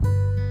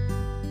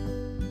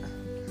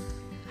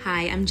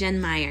Hi, I'm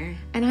Jen Meyer.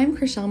 And I'm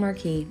Chriselle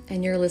Marquis,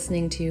 and you're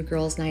listening to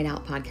Girls Night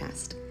Out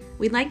podcast.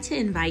 We'd like to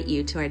invite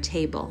you to our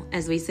table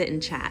as we sit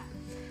and chat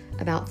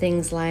about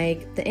things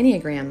like the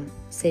Enneagram,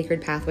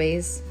 sacred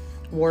pathways,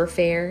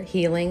 warfare,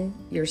 healing,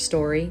 your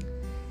story,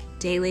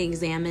 daily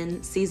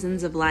examine,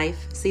 seasons of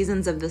life,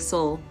 seasons of the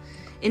soul,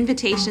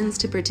 invitations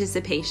to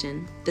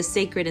participation, the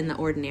sacred and the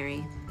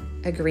ordinary,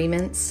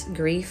 agreements,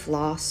 grief,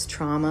 loss,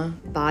 trauma,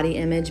 body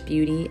image,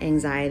 beauty,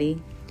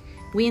 anxiety.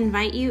 We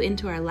invite you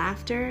into our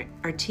laughter,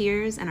 our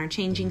tears, and our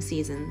changing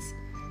seasons.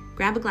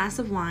 Grab a glass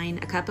of wine,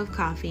 a cup of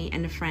coffee,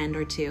 and a friend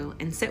or two,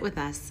 and sit with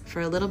us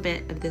for a little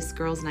bit of this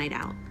girls' night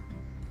out.